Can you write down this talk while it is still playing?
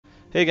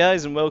Hey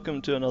guys, and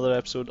welcome to another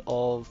episode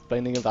of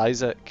Binding of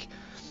Isaac.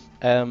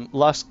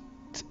 Last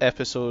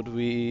episode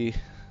we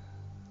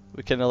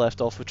kind of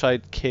left off. We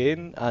tried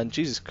Cain, and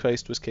Jesus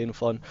Christ, was Cain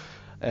fun.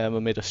 I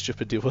made a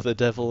stupid deal with the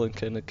devil and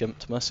kind of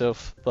gimped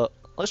myself, but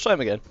let's try him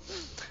again.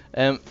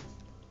 That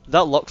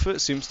Luckfoot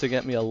seems to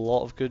get me a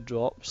lot of good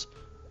drops,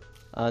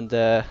 and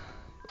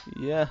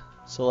yeah.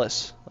 So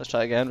let's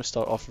try again. We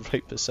start off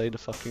right beside the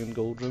fucking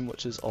gold room,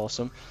 which is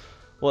awesome.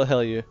 What the hell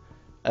are you?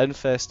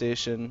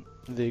 Infestation.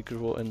 They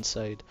grow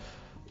inside.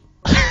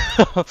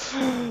 I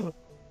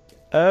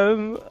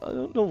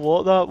don't know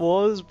what that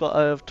was, but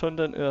I have turned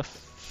into a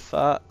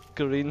fat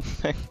green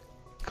thing.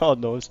 God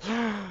knows.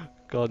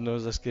 God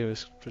knows this game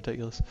is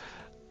ridiculous.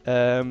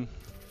 Okay,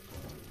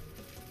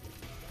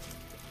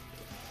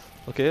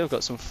 I've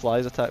got some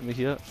flies attacking me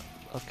here.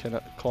 I've kind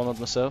of cornered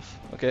myself.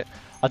 Okay,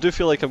 I do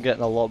feel like I'm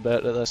getting a lot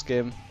better at this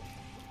game.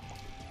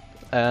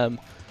 Yeah,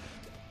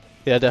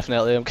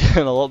 definitely. I'm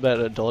getting a lot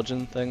better at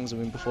dodging things. I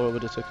mean, before I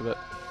would have took a bit.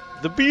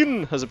 The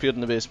bean has appeared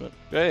in the basement.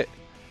 Great.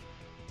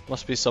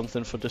 Must be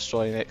something for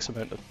destroying X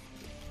amount of,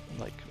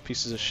 like,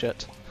 pieces of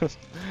shit.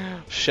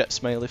 Shit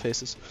smiley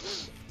faces.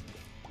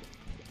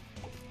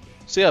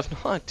 So yeah, I've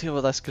no idea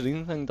what this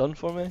green thing done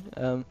for me.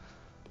 Not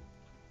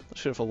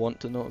sure if I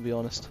want to know, to be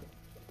honest.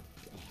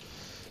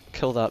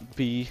 Kill that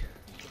bee.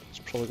 It's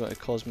probably going to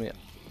cause me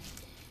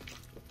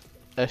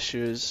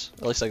issues.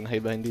 At least I can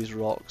hide behind these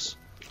rocks.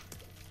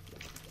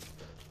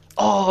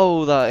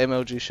 Oh, that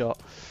MLG shot.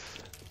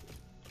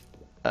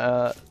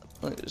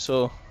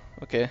 So,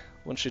 okay.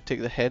 Once you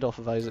take the head off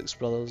of Isaac's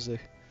brothers, they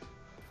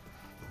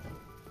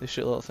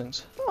shoot little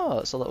things. Oh,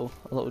 it's a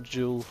little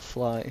jewel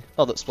fly.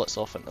 Oh, that splits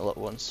off into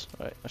little ones.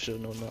 Right, I should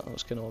have known that. That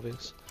was kind of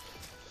obvious.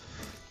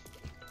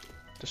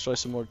 Destroy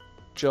some more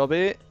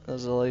jobby.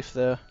 There's a life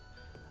there.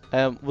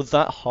 With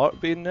that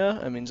heart being there,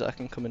 it means that I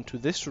can come into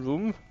this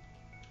room.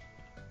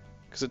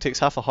 Because it takes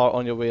half a heart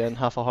on your way in,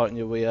 half a heart on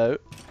your way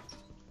out.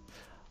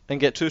 And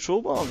get 2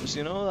 troll bombs,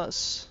 you know,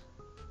 that's...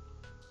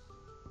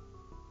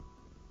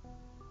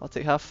 I'll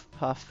take half.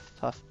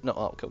 No,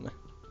 that'll kill me.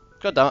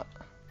 God damn it.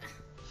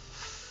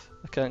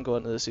 I can't go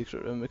into the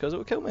secret room because it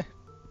will kill me.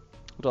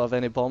 I don't have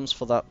any bombs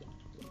for that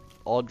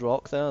odd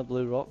rock there, a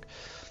blue rock.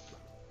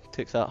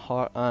 Take that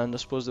heart, and I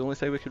suppose the only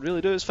thing we could really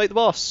do is fight the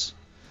boss.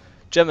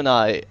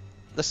 Gemini.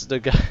 This is the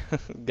guy,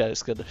 guy that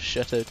scared the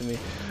shit out of me.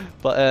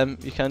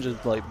 But you can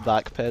just like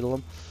backpedal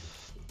him.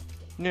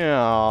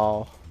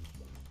 No.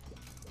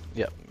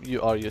 Yep,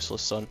 you are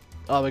useless, son.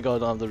 Oh my god, I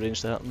don't have the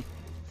range to hit him.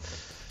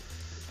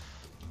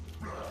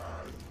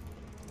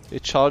 He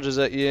charges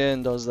at you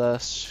and does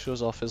this,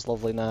 shows off his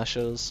lovely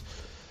gnashers.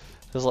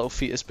 His little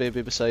fetus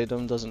baby beside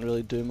him doesn't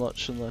really do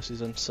much unless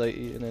he's in sight,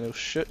 and then he'll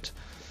shoot.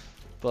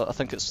 But I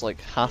think it's like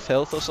half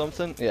health or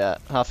something. Yeah,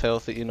 half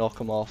health that you knock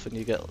him off and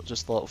you get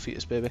just the little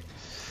fetus baby.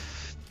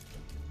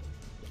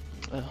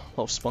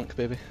 Little spunk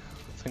baby.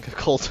 I think I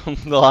called him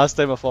the last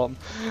time I fought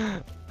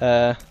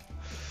him.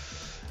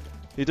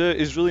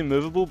 He's really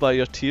movable by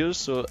your tears,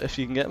 so if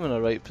you can get him in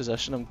a right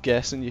position, I'm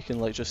guessing you can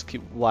like just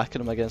keep whacking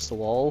him against the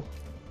wall.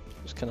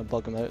 Just kind of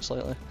bug him out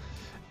slightly.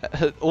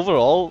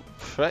 Overall,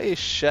 pretty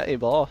shitty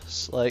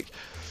boss. Like,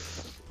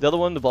 the other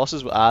one, the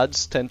bosses with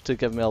ads, tend to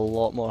give me a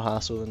lot more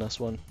hassle than this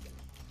one.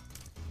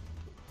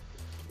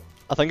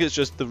 I think it's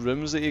just the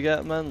rooms that you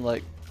get him in.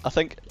 Like, I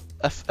think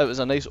if it was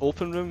a nice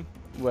open room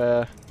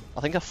where...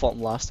 I think I fought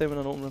him last time in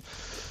an open room,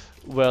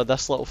 where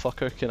this little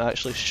fucker can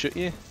actually shoot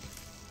you.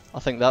 I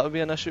think that would be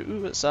an issue.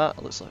 Ooh, what's that?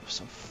 It looks like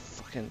some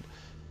fucking...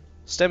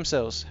 Stem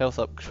cells. Health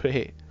up.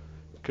 Great.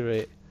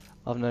 Great.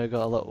 I've now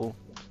got a little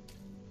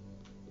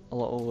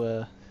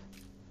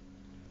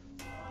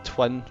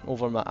twin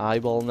over my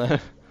eyeball now.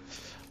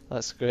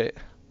 That's great.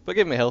 But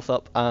give me health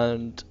up,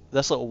 and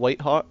this little white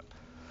heart,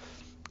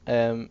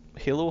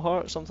 Halo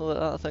heart, something like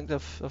that, I think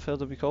I've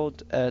heard it be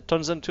called,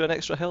 turns into an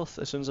extra health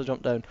as soon as I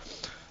jump down.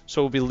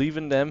 So we'll be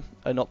leaving them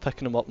and not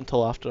picking them up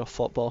until after I've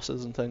fought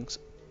bosses and things.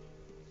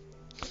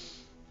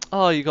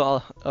 Oh, you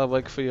got a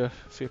wig for your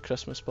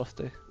Christmas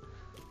birthday.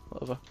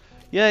 Whatever.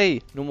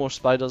 Yay! No more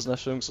spiders in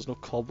this room, 'cause there's no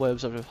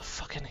cobwebs everywhere. I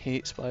fucking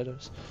hate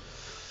spiders.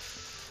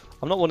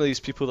 I'm not one of these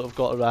people that have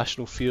got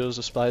irrational fears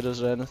of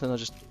spiders or anything. I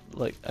just,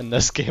 like, in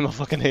this game, I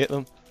fucking hate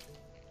them.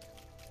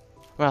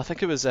 Well, I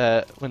think it was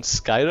when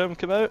Skyrim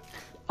came out.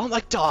 Oh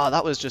my god,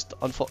 that was just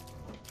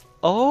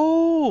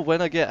Oh,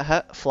 when I get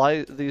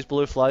hit, these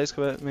blue flies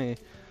come out at me.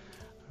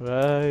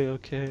 Right,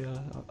 okay,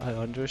 I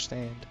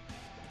understand.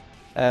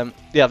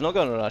 Yeah, I've not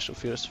got an irrational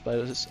fear of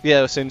spiders. Yeah,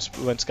 I was saying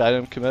when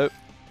Skyrim came out,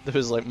 there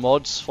was like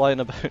mods flying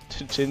about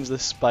to change the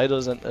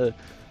spiders into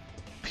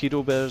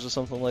pedo bears or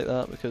something like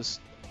that, because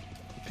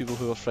people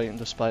who are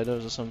frightened of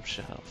spiders or some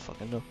shit, I don't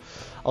fucking know.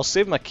 I'll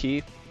save my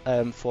key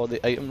for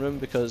the item room,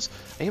 because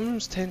item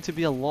rooms tend to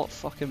be a lot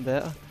fucking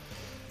better.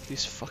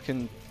 These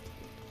fucking,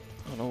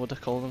 I don't know what they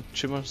call them,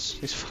 tumours.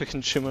 These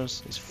fucking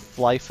tumours, these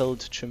fly-filled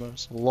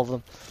tumours. I love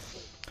them.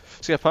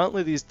 So yeah,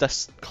 apparently these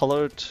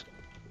discoloured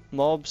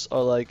mobs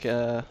are like,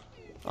 I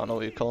don't know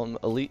what you call them,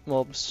 elite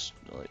mobs,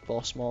 like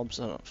boss mobs,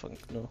 I don't fucking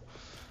know.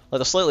 Like,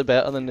 they're slightly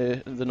better than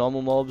the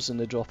normal mobs, and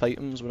they drop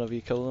items whenever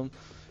you kill them.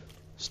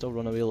 Still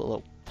run away like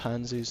little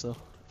pansies though.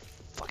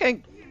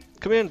 Fucking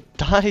come here and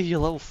die, you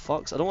little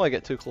fucks. I don't want to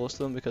get too close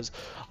to them because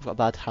I've got a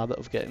bad habit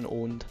of getting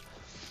owned.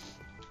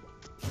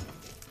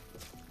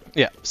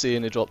 Yeah, see,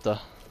 and he dropped a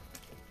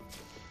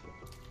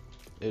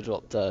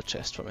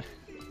chest for me.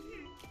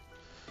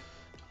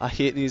 I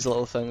hate these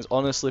little things.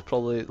 Honestly,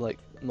 probably like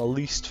my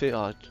least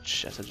favourite. Oh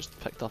shit! I just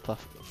picked up a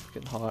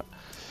fucking heart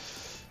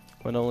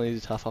when I only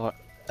needed half a heart.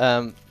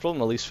 Probably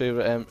my least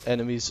favourite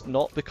enemies,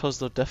 not because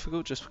they're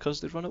difficult, just because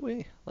they run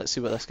away. Let's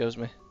see what this gives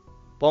me.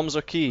 Bombs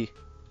are key.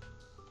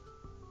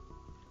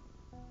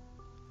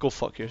 Go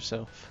fuck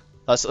yourself.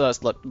 That's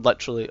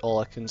literally all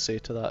I can say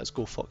to that is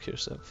go fuck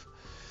yourself.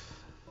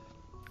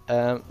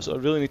 So I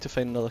really need to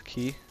find another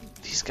key.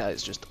 These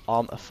guys just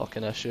aren't a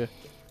fucking issue.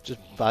 Just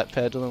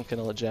backpedal them, kind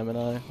of like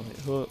Gemini. Like,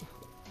 what?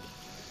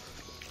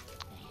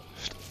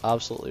 Just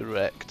absolutely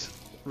wrecked.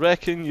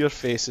 Wrecking your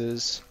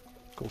faces.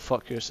 Go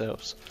fuck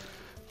yourselves.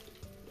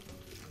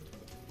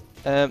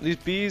 These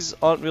bees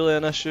aren't really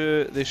an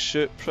issue. They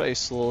shoot pretty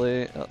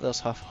slowly. There's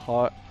half a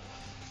heart,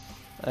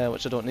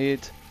 which I don't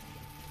need.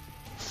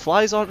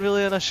 Flies aren't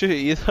really an issue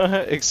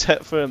either,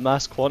 except for in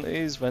mass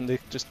quantities when they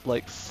just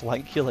like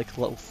flank you like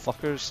little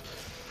fuckers.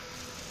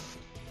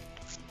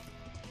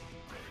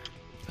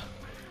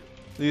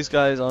 These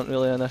guys aren't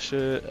really an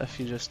issue if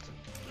you just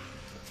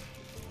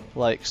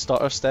like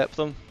stutter step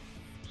them.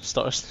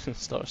 Stutter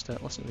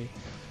step, listen to me.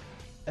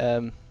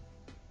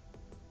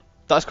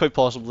 That's quite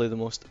possibly the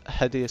most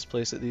hideous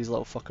place that these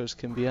little fuckers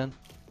can be in.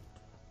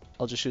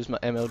 I'll just use my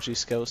MLG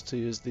skills to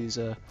use these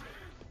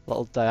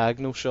little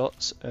diagonal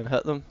shots and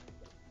hit them.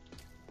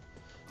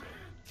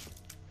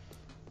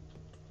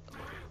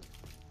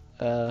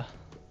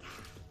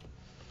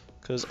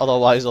 Because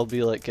otherwise I'll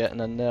be like getting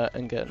in there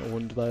and getting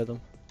owned by them.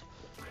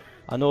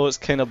 I know it's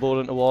kind of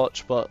boring to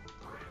watch, but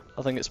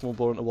I think it's more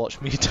boring to watch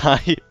me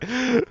die.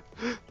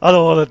 I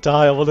don't want to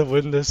die, I want to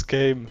win this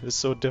game. It's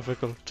so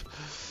difficult.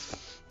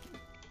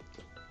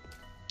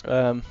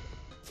 So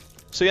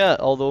yeah,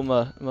 although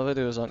my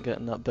videos aren't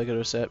getting that big a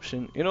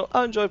reception, you know,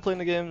 I enjoy playing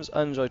the games,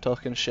 I enjoy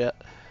talking shit.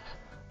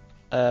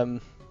 I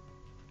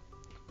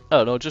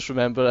don't know, just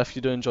remember, if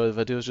you do enjoy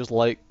the videos, just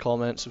like,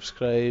 comment,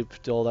 subscribe,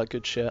 do all that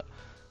good shit.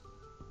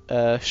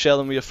 Share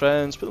them with your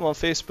friends, put them on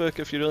Facebook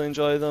if you really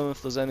enjoy them,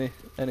 if there's any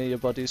of your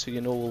buddies who you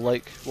know will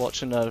like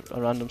watching a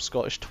random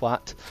Scottish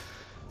twat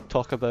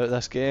talk about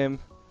this game.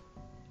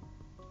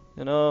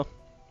 You know,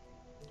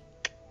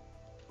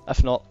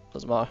 if not,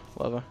 doesn't matter,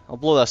 whatever. I'll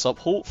blow this up,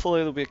 hopefully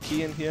there'll be a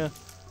key in here.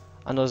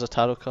 I know there's a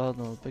tarot card,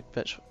 no, big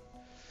bitch.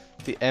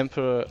 The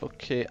Emperor,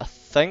 okay, I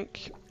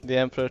think the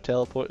Emperor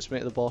teleports me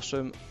to the boss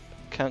room.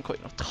 Can't quite,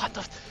 God,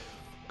 no.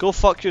 Go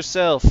fuck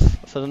yourself.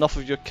 I've had enough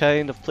of your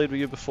kind, I've played with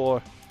you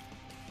before.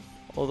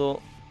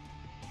 Although,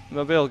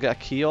 maybe I'll get a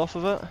key off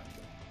of it.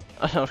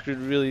 I could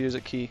really use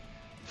a key.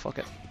 Fuck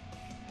it.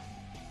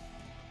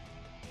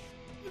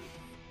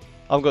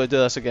 I'm going to do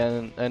this again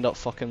and end up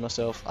fucking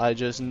myself. I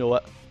just know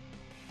it.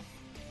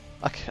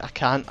 I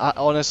can't. I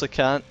honestly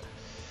can't.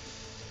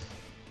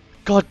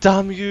 God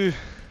damn you!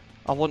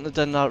 I wanted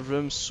in that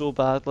room so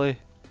badly.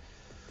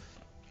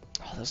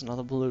 Oh, there's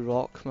another blue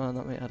rock, man.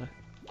 That might add a...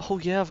 Oh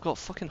yeah, I've got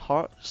fucking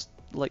hearts,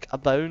 like,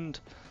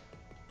 abound.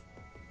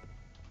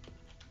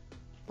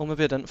 Oh,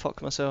 maybe I didn't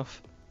fuck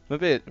myself.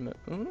 Maybe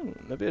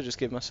I just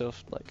gave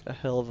myself like a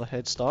hell of a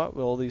head start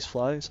with all these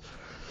flies.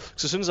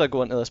 So as soon as I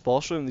go into this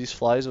boss room, these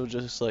flies will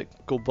just like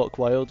go buck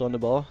wild on the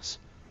boss.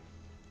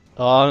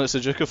 Oh, and it's the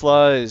Duke of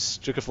Flies.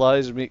 Duke of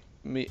Flies, meet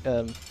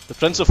the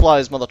Prince of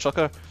Flies, mother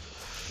trucker.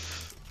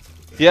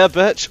 Yeah,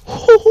 bitch.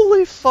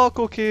 Holy fuck.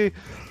 Okay,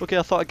 okay.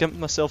 I thought I gimped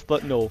myself,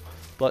 but no,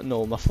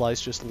 my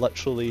flies just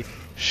literally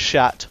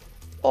shat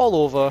all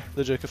over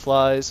the Duke of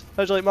Flies.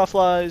 How'd you like my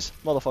flies,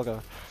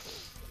 motherfucker?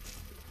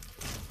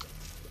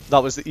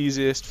 That was the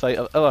easiest fight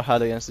I've ever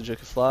had against the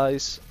Duke of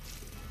Flies.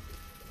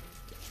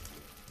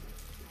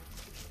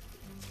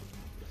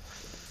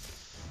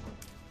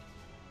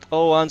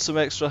 Oh, and some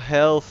extra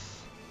health.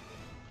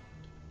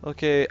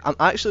 Okay, I'm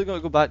actually going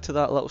to go back to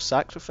that little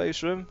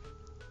sacrifice room.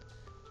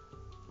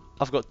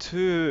 I've got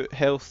 2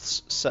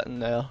 healths sitting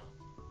there.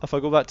 If I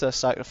go back to a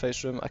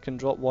sacrifice room, I can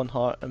drop 1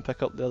 heart and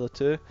pick up the other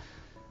 2.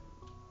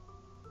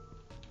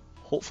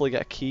 Hopefully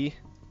get a key.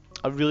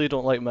 I really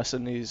don't like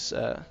missing these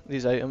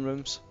item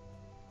rooms.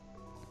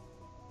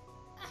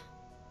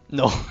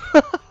 No.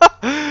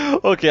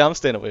 Okay, I'm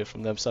staying away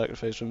from them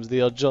sacrifice rooms.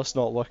 They are just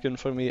not working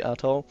for me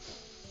at all.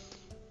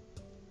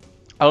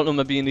 I don't know,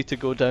 maybe you need to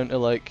go down to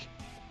like...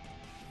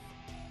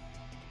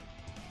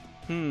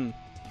 You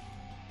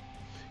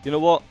know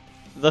what?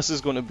 This is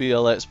going to be a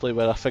let's play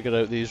where I figure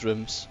out these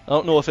rooms. I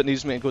don't know if it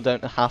needs me to go down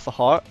to half a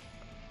heart.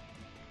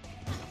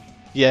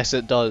 Yes,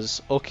 it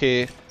does.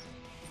 Okay.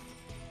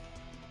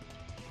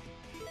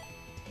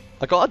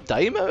 I got a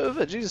dime out of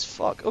it, Jesus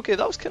fuck. Okay,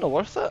 that was kind of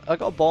worth it. I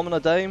got a bomb and a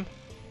dime.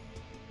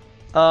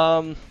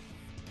 I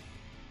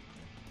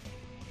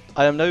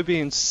am now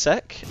being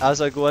sick as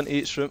I go into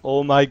each room.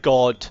 Oh my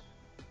god.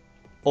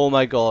 Oh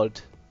my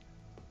god.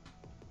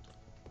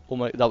 Oh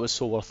my, that was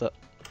so worth it.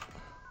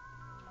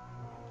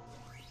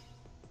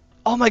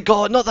 Oh my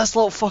god, not this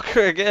little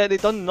fucker again. He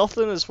done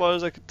nothing as far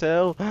as I could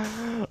tell.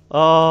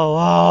 Oh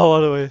wow,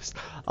 what a waste.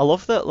 I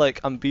love that, like,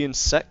 I'm being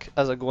sick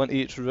as I go into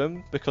each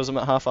room because I'm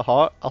at half a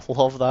heart. I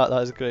love that,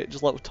 that is great.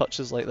 Just little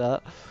touches like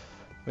that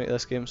make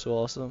this game so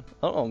awesome.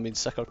 I don't know if I'm being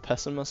sick or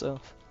pissing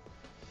myself.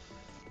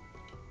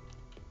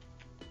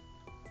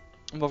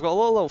 But I've got a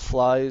lot of little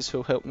flies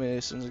who'll help me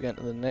as soon as I get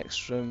into the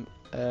next room.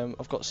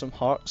 I've got some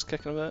hearts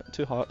kicking about,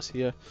 2 hearts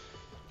here.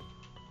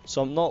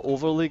 So I'm not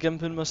overly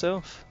gimping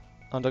myself.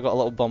 And I got a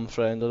little bum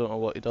friend, I don't know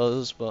what he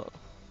does, but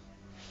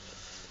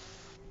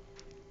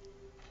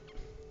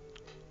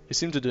he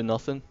seemed to do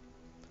nothing.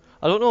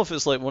 I don't know if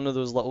it's like one of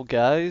those little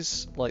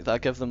guys, like that I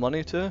give the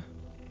money to.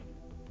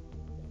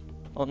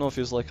 I don't know if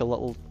he's like a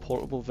little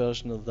portable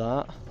version of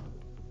that.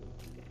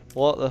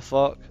 What the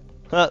fuck?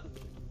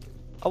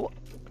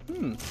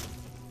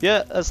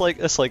 Yeah, it's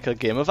like a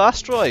game of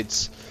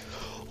asteroids.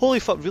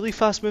 Holy fuck, really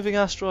fast moving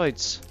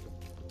asteroids.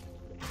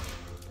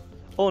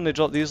 Oh, and they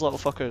dropped these little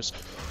fuckers.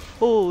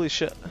 Holy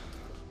shit.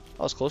 That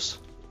was close.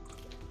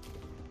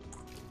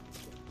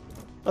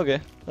 Okay,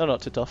 they're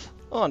not too tough.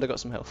 Oh, and I got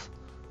some health.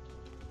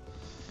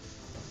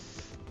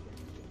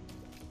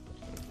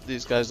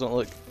 These guys don't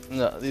look...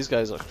 No, these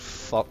guys are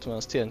fucked, man.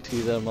 It's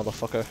TNT there,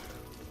 motherfucker.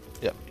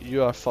 Yep,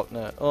 you are fucked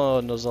now. Oh,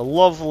 and there's a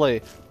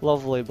lovely,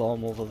 lovely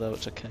bomb over there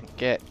which I can't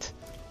get.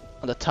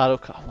 And a tarot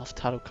card. I love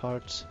tarot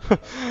cards.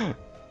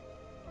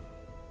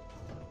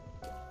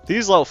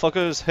 These little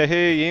fuckers. Hey,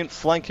 hey, you ain't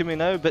flanking me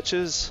now,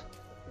 bitches.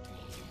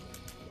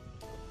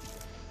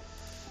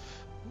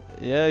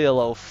 Yeah, you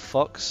little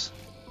fucks.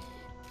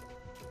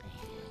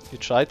 You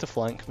tried to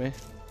flank me,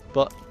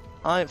 but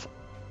I've...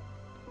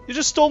 You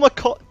just stole my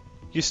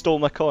You stole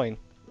my coin.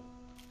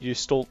 You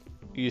stole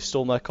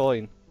my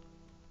coin.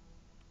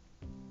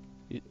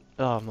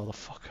 Oh,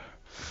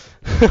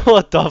 motherfucker.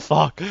 What the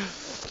fuck?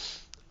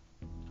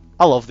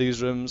 I love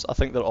these rooms. I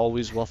think they're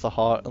always worth a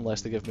heart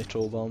unless they give me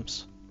troll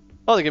bombs.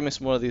 Oh, they give me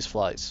some more of these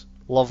flies.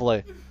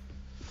 Lovely.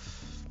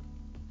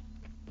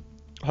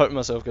 Hurting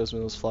myself gives me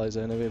those flies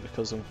anyway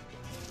because I'm...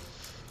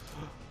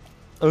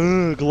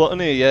 Ugh,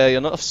 gluttony. Yeah, you're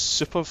not a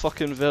super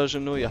fucking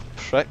version, no, you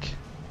prick.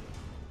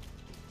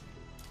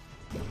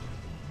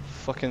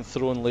 Fucking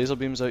throwing laser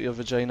beams out your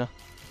vagina.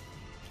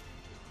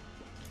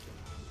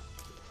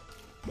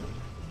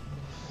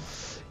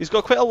 He's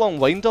got quite a long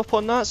wind up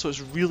on that, so it's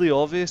really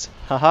obvious.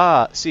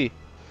 Haha, see,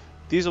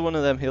 these are one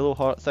of them Halo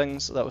heart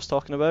things that I was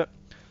talking about.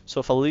 So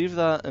if I leave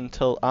that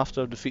until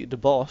after I've defeated the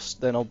boss,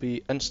 then I'll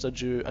be insta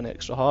due an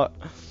extra heart.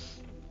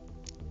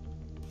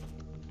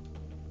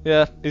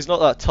 Yeah, he's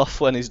not that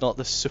tough when he's not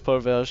the super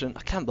version.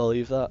 I can't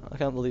believe that. I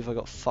can't believe I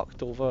got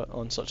fucked over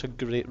on such a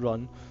great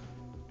run.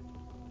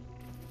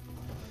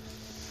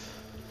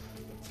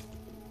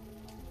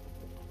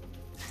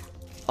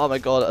 Oh my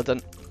god, I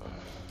didn't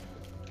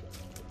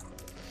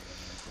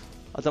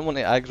want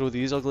to aggro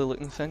these ugly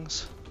looking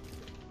things.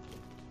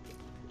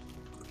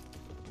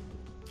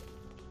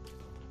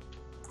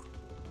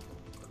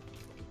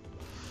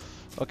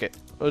 Okay,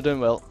 we're doing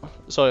well.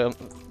 Sorry, I'm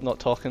not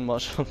talking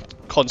much.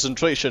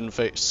 Concentration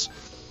face.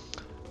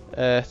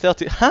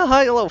 30. Ha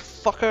ha, you little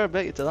fucker! I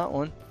bet you to that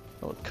one.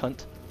 Little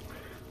cunt.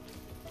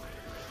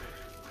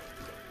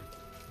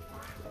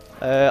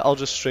 I'll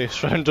just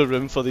trace around the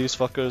room for these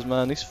fuckers,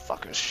 man. These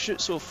fuckers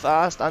shoot so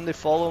fast and they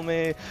follow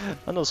me.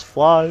 And those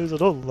flies, I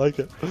don't like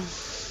it.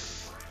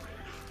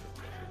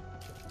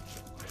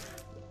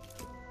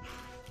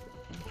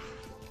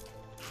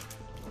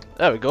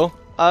 There we go.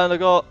 And I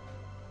got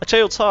a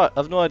child's heart. I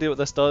have no idea what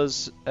this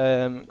does.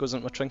 Goes into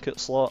my trinket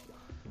slot.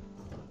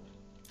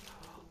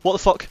 What the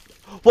fuck?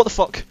 What the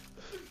fuck?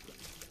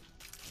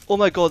 Oh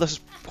my god, this is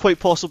quite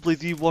possibly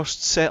the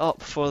worst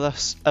setup for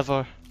this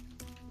ever.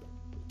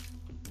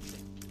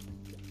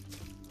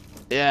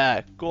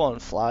 Yeah, go on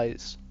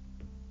flies.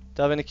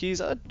 Do I have any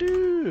keys? I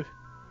do!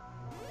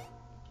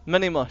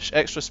 Mini mush,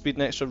 extra speed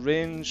and extra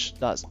range.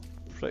 That's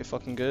pretty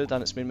fucking good,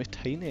 and it's made me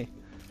tiny.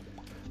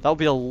 That'll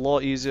be a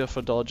lot easier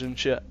for dodging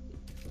shit.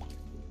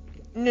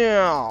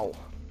 No!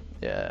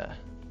 Yeah,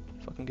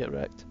 fucking get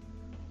wrecked.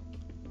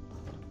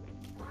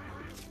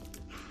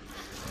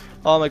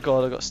 Oh my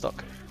god, I got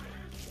stuck.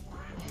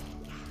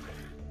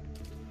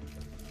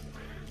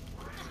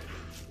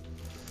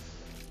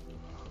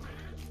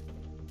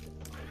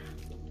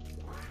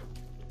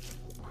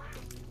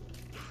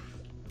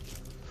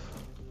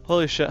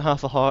 Holy shit,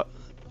 half a heart.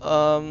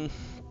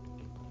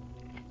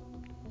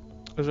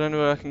 Is there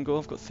anywhere I can go?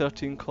 I've got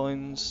 13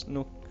 coins,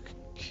 no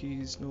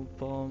keys, no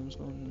bombs,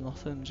 no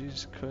nothing,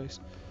 Jesus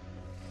Christ.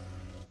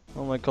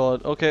 Oh my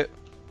god, okay.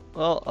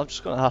 Well, I'm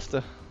just gonna have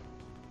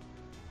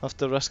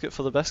to risk it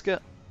for the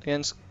biscuit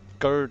against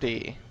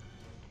Gurdy.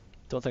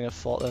 Don't think I've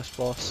fought this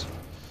boss.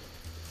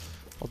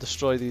 I'll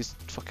destroy these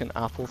fucking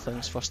apple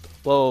things first.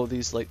 Whoa,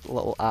 these like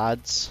little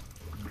ads.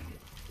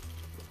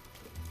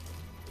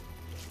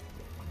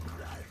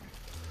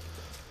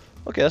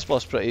 Okay, this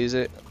boss is pretty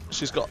easy.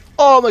 She's got,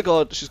 oh my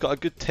god, she's got a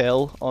good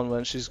tell on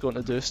when she's going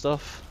to do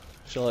stuff.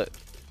 She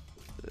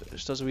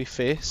does a wee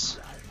face.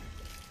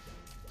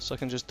 So I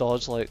can just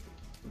dodge like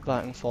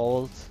back and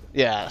forward.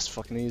 Yeah, that's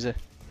fucking easy.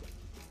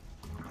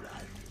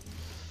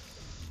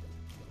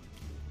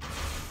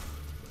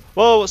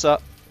 Whoa, what's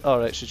that?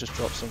 Alright, she just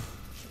dropped some.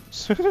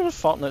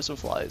 Farting out some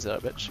flies there,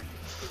 bitch.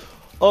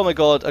 Oh my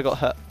god, I got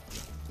hit.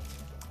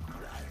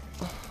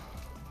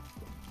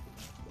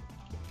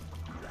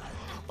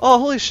 Oh,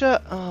 holy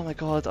shit! Oh my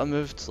god, I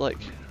moved like...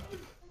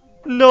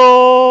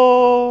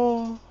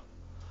 No!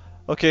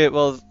 Okay,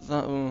 well,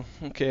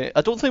 okay.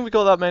 I don't think we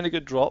got that many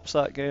good drops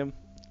that game.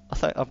 I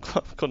think I'm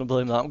gonna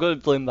blame that. I'm gonna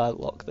blame bad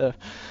luck there.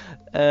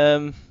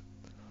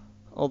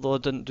 Although I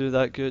didn't do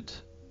that good.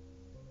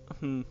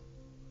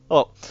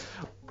 Oh,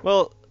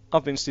 well,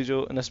 I've been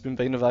Steejo and this has been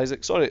Binding of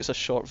Isaac. Sorry, it's a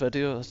short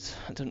video.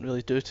 I didn't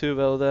really do too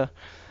well there.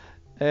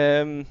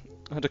 I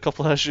had a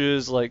couple of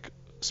issues like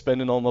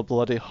spending all my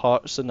bloody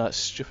hearts in that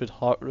stupid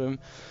heart room.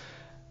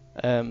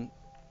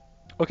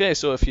 Okay,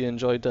 so if you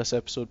enjoyed this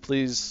episode,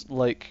 please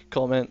like,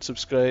 comment,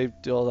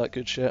 subscribe, do all that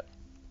good shit.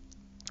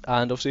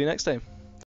 And I'll see you next time.